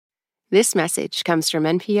This message comes from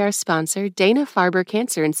NPR sponsor Dana-Farber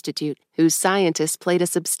Cancer Institute, whose scientists played a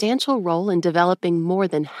substantial role in developing more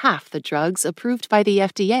than half the drugs approved by the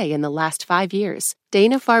FDA in the last 5 years.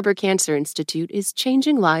 Dana-Farber Cancer Institute is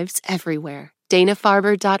changing lives everywhere.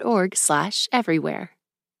 danafarber.org/everywhere.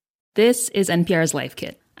 This is NPR's Life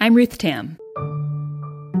Kit. I'm Ruth Tam.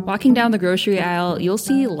 Walking down the grocery aisle, you'll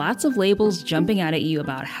see lots of labels jumping out at you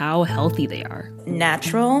about how healthy they are.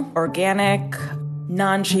 Natural, organic,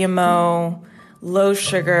 non-GMO, low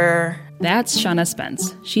sugar. That's Shauna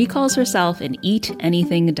Spence. She calls herself an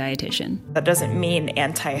eat-anything dietitian. That doesn't mean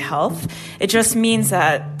anti-health. It just means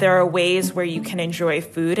that there are ways where you can enjoy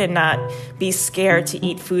food and not be scared to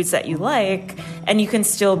eat foods that you like, and you can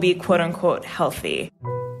still be quote-unquote healthy.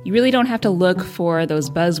 You really don't have to look for those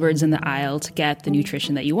buzzwords in the aisle to get the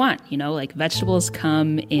nutrition that you want. You know, like vegetables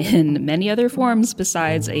come in many other forms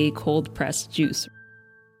besides a cold-pressed juice.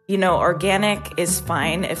 You know, organic is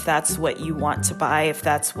fine if that's what you want to buy, if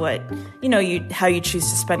that's what, how you choose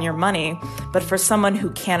to spend your money. But for someone who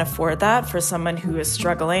can't afford that, for someone who is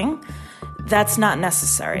struggling, that's not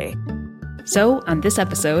necessary. So, on this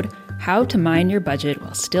episode, how to mind your budget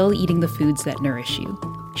while still eating the foods that nourish you.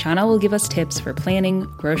 Shauna will give us tips for planning,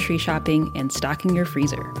 grocery shopping, and stocking your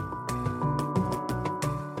freezer.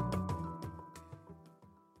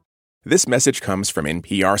 This message comes from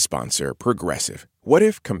NPR sponsor Progressive. What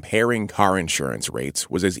if comparing car insurance rates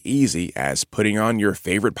was as easy as putting on your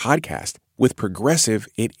favorite podcast? With Progressive,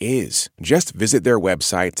 it is. Just visit their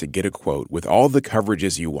website to get a quote with all the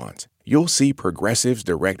coverages you want. You'll see Progressive's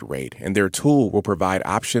direct rate, and their tool will provide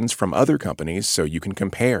options from other companies so you can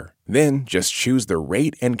compare. Then just choose the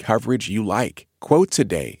rate and coverage you like. Quote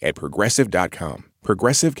today at Progressive.com.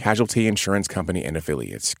 Progressive Casualty Insurance Company and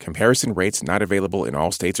Affiliates. Comparison rates not available in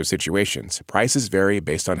all states or situations. Prices vary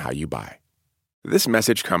based on how you buy. This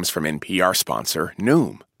message comes from NPR sponsor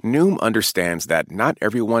Noom. Noom understands that not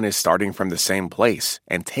everyone is starting from the same place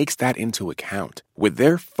and takes that into account. With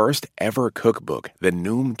their first ever cookbook, The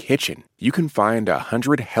Noom Kitchen, you can find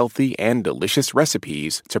 100 healthy and delicious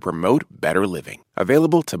recipes to promote better living.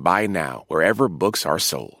 Available to buy now wherever books are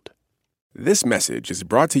sold. This message is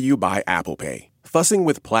brought to you by Apple Pay. Fussing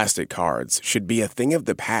with plastic cards should be a thing of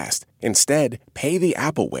the past. Instead, pay the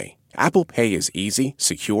Apple way. Apple Pay is easy,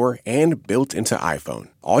 secure, and built into iPhone.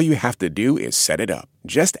 All you have to do is set it up.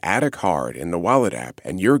 Just add a card in the Wallet app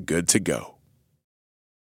and you're good to go.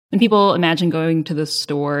 When people imagine going to the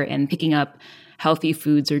store and picking up healthy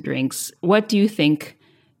foods or drinks, what do you think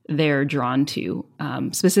they're drawn to?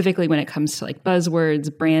 Specifically when it comes to like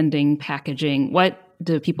buzzwords, branding, packaging, what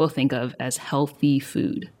do people think of as healthy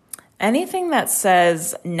food? Anything that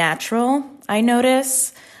says natural, I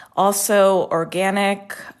notice. Also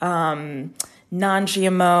organic, non-GMO,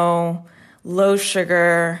 low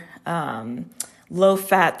sugar, low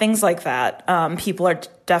fat, things like that. People are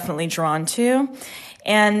definitely drawn to.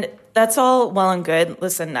 And that's all well and good.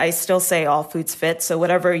 Listen, I still say all foods fit, so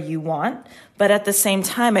whatever you want. But at the same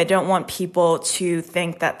time, I don't want people to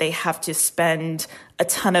think that they have to spend a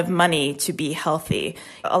ton of money to be healthy.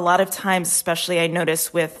 A lot of times, especially I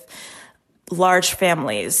notice with large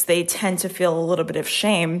families, they tend to feel a little bit of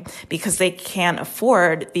shame because they can't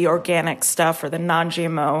afford the organic stuff or the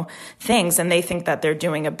non-GMO things, and they think that they're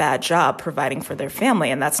doing a bad job providing for their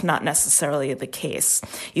family, and that's not necessarily the case.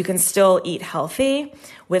 You can still eat healthy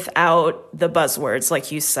without the buzzwords,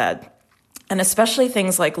 like you said. And especially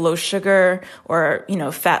things like low sugar or,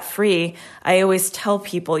 fat-free, I always tell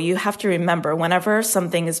people you have to remember whenever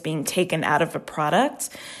something is being taken out of a product,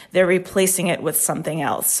 they're replacing it with something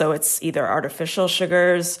else. So it's either artificial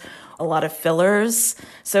sugars, a lot of fillers.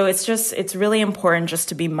 So it's really important just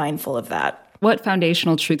to be mindful of that. What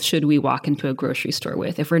foundational truth should we walk into a grocery store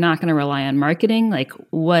with? If we're not going to rely on marketing, like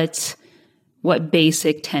what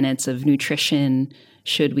basic tenets of nutrition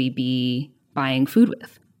should we be buying food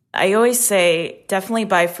with? I always say definitely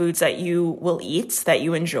buy foods that you will eat, that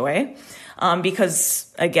you enjoy,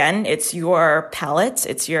 because, again, it's your palate,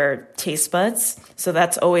 it's your taste buds, so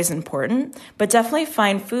that's always important. But definitely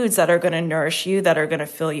find foods that are going to nourish you, that are going to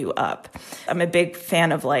fill you up. I'm a big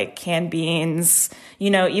fan of, canned beans,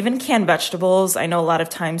 even canned vegetables. I know a lot of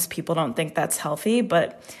times people don't think that's healthy,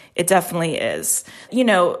 but it definitely is.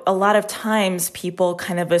 A lot of times people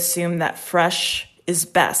kind of assume that fresh is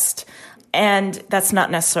best. And that's not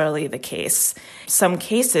necessarily the case. Some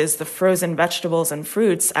cases, the frozen vegetables and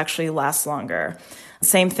fruits actually last longer.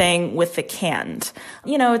 Same thing with the canned.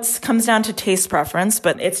 It comes down to taste preference,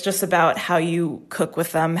 but it's just about how you cook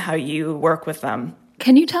with them, how you work with them.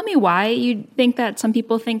 Can you tell me why you think that some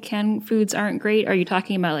people think canned foods aren't great? Are you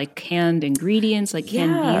talking about canned ingredients,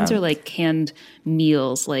 canned beans, or canned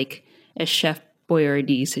meals, like a Chef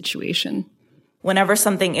Boyardee situation? Whenever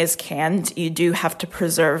something is canned, you do have to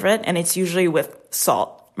preserve it, and it's usually with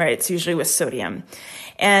salt, right? It's usually with sodium.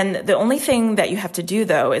 And the only thing that you have to do,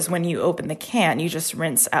 though, is when you open the can, you just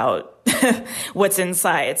rinse out what's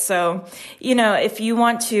inside. So, if you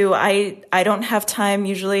want to, I don't have time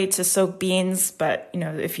usually to soak beans, but,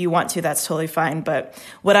 if you want to, that's totally fine. But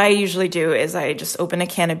what I usually do is I just open a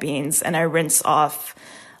can of beans and I rinse off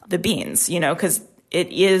the beans, because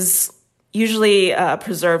it is usually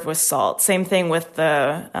preserved with salt. Same thing with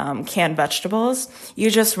the canned vegetables.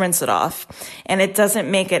 You just rinse it off, and it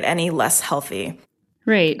doesn't make it any less healthy.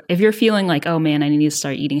 Right. If you're feeling like, oh man, I need to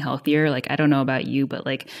start eating healthier, I don't know about you, but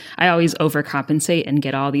I always overcompensate and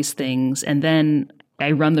get all these things, and then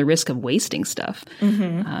I run the risk of wasting stuff.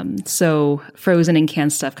 Mm-hmm. So frozen and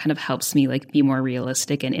canned stuff kind of helps me be more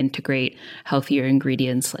realistic and integrate healthier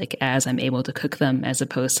ingredients as I'm able to cook them, as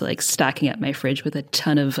opposed to stocking up my fridge with a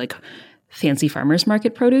ton of fancy farmers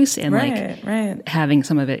market produce and right. having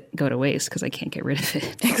some of it go to waste because I can't get rid of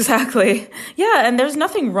it. Exactly. Yeah. And there's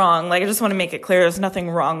nothing wrong. I just want to make it clear, there's nothing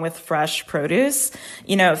wrong with fresh produce,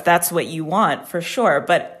 if that's what you want, for sure.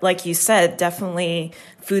 But like you said, definitely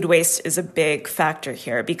food waste is a big factor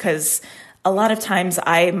here, because a lot of times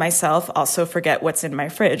I myself also forget what's in my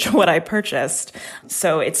fridge, what I purchased.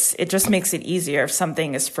 So it just makes it easier if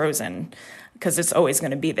something is frozen, because it's always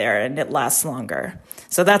going to be there and it lasts longer.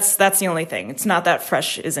 So that's the only thing. It's not that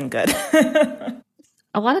fresh isn't good.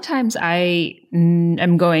 A lot of times I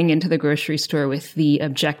am going into the grocery store with the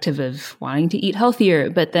objective of wanting to eat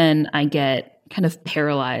healthier, but then I get kind of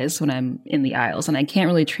paralyzed when I'm in the aisles, and I can't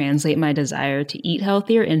really translate my desire to eat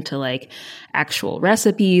healthier into actual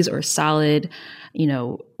recipes or solid,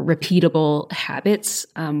 repeatable habits.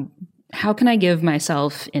 How can I give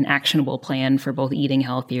myself an actionable plan for both eating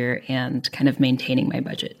healthier and kind of maintaining my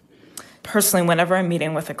budget? Personally, whenever I'm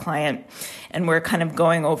meeting with a client and we're kind of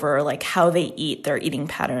going over how they eat, their eating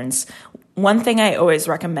patterns, one thing I always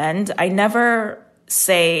recommend, I never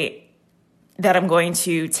say that I'm going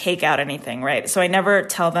to take out anything, right? So I never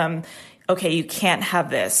tell them, okay, you can't have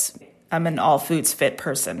this. I'm an all foods fit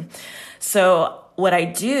person. So what I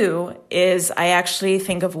do is I actually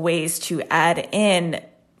think of ways to add in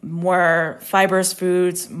more fibrous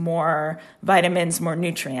foods, more vitamins, more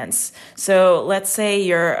nutrients. So let's say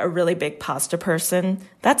you're a really big pasta person.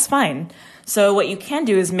 That's fine. So what you can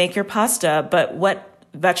do is make your pasta, but what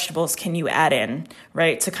vegetables can you add in,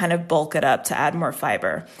 right, to kind of bulk it up, to add more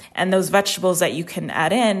fiber? And those vegetables that you can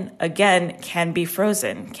add in, again, can be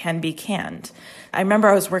frozen, can be canned. I remember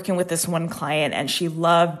I was working with this one client and she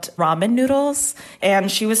loved ramen noodles,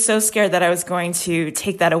 and she was so scared that I was going to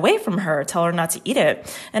take that away from her, tell her not to eat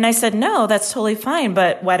it. And I said, no, that's totally fine,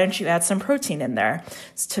 but why don't you add some protein in there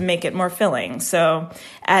to make it more filling? So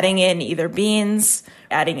adding in either beans,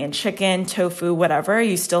 adding in chicken, tofu, whatever,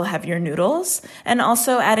 you still have your noodles, and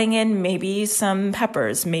also adding in maybe some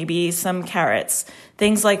peppers, maybe some carrots,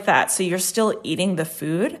 things like that. So you're still eating the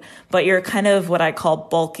food, but you're kind of what I call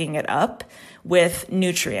bulking it up with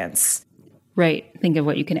nutrients. Right. Think of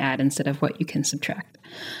what you can add instead of what you can subtract.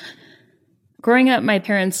 Growing up, my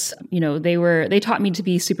parents, they taught me to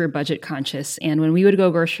be super budget conscious. And when we would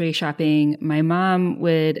go grocery shopping, my mom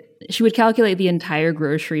would calculate the entire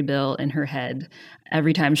grocery bill in her head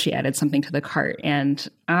every time she added something to the cart. And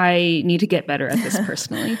I need to get better at this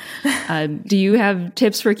personally. Do you have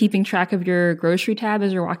tips for keeping track of your grocery tab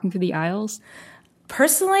as you're walking through the aisles?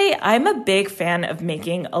 Personally, I'm a big fan of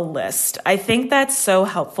making a list. I think that's so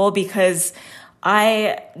helpful because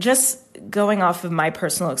going off of my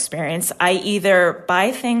personal experience, I either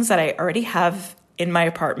buy things that I already have in my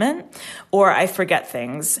apartment or I forget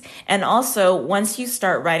things. And also, once you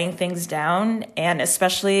start writing things down, and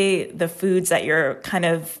especially the foods that you're kind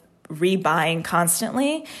of rebuying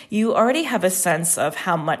constantly, you already have a sense of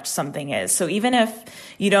how much something is. So even if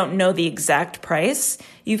you don't know the exact price,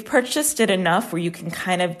 you've purchased it enough where you can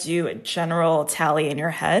kind of do a general tally in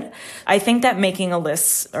your head. I think that making a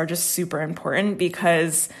list are just super important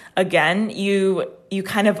because, again, you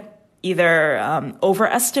kind of either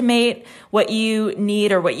overestimate what you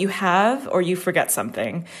need or what you have, or you forget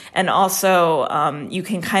something. And also, you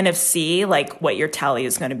can kind of see what your tally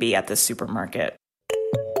is going to be at the supermarket.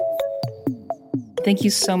 Thank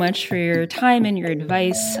you so much for your time and your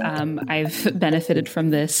advice. I've benefited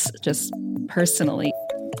from this just personally.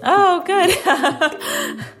 Oh, good.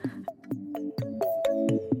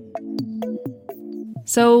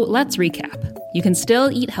 So let's recap. You can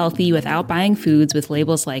still eat healthy without buying foods with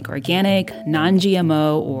labels like organic,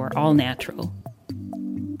 non-GMO, or all natural.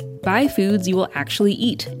 Buy foods you will actually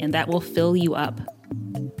eat, and that will fill you up.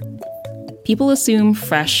 People assume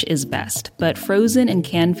fresh is best, but frozen and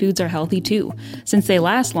canned foods are healthy too. Since they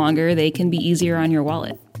last longer, they can be easier on your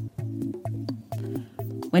wallet.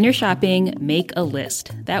 When you're shopping, make a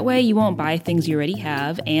list. That way you won't buy things you already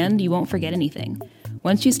have and you won't forget anything.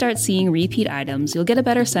 Once you start seeing repeat items, you'll get a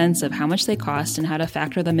better sense of how much they cost and how to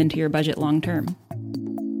factor them into your budget long term.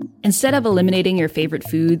 Instead of eliminating your favorite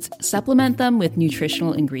foods, supplement them with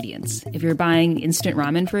nutritional ingredients. If you're buying instant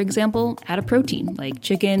ramen, for example, add a protein like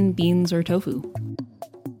chicken, beans, or tofu.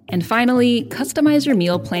 And finally, customize your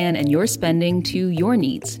meal plan and your spending to your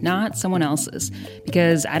needs, not someone else's.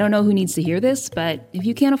 Because I don't know who needs to hear this, but if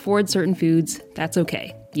you can't afford certain foods, that's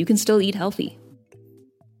okay. You can still eat healthy.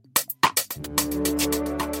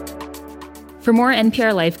 For more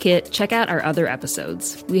NPR Life Kit, check out our other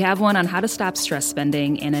episodes. We have one on how to stop stress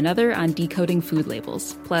spending and another on decoding food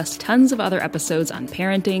labels, plus tons of other episodes on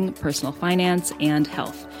parenting, personal finance, and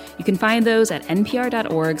health. You can find those at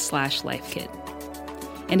npr.org/lifekit.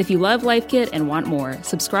 And if you love Life Kit and want more,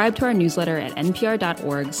 subscribe to our newsletter at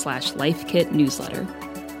npr.org/lifekitnewsletter.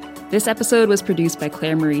 This episode was produced by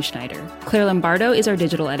Claire Marie Schneider. Claire Lombardo is our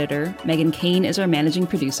digital editor, Megan Kane is our managing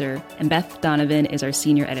producer, and Beth Donovan is our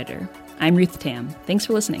senior editor. I'm Ruth Tam. Thanks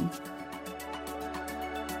for listening.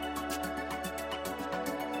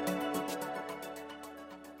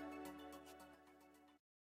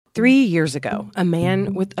 Three years ago, a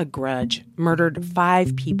man with a grudge murdered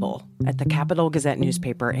 5 people at the Capital Gazette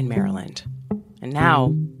newspaper in Maryland. And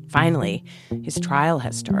now, finally, his trial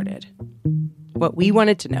has started. What we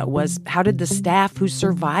wanted to know was, how did the staff who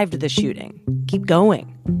survived the shooting keep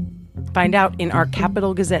going? Find out in our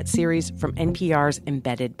Capital Gazette series from NPR's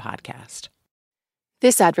Embedded podcast.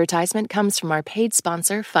 This advertisement comes from our paid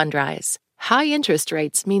sponsor, Fundrise. High interest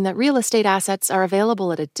rates mean that real estate assets are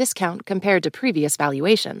available at a discount compared to previous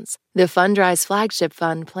valuations. The Fundrise Flagship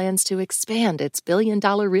Fund plans to expand its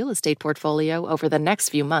billion-dollar real estate portfolio over the next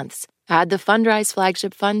few months. Add the Fundrise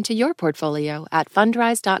Flagship Fund to your portfolio at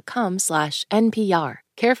fundrise.com/NPR.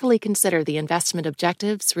 Carefully consider the investment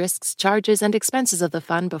objectives, risks, charges, and expenses of the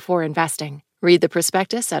fund before investing. Read the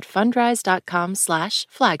prospectus at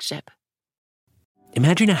fundrise.com/flagship.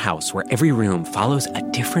 Imagine a house where every room follows a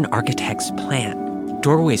different architect's plan.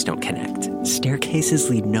 Doorways don't connect. Staircases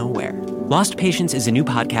lead nowhere. Lost Patients is a new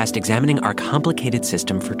podcast examining our complicated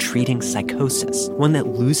system for treating psychosis, one that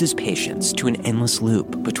loses patients to an endless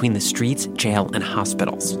loop between the streets, jail, and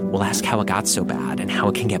hospitals. We'll ask how it got so bad and how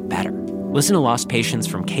it can get better. Listen to Lost Patients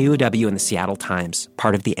from KUOW and the Seattle Times,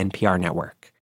 part of the NPR network.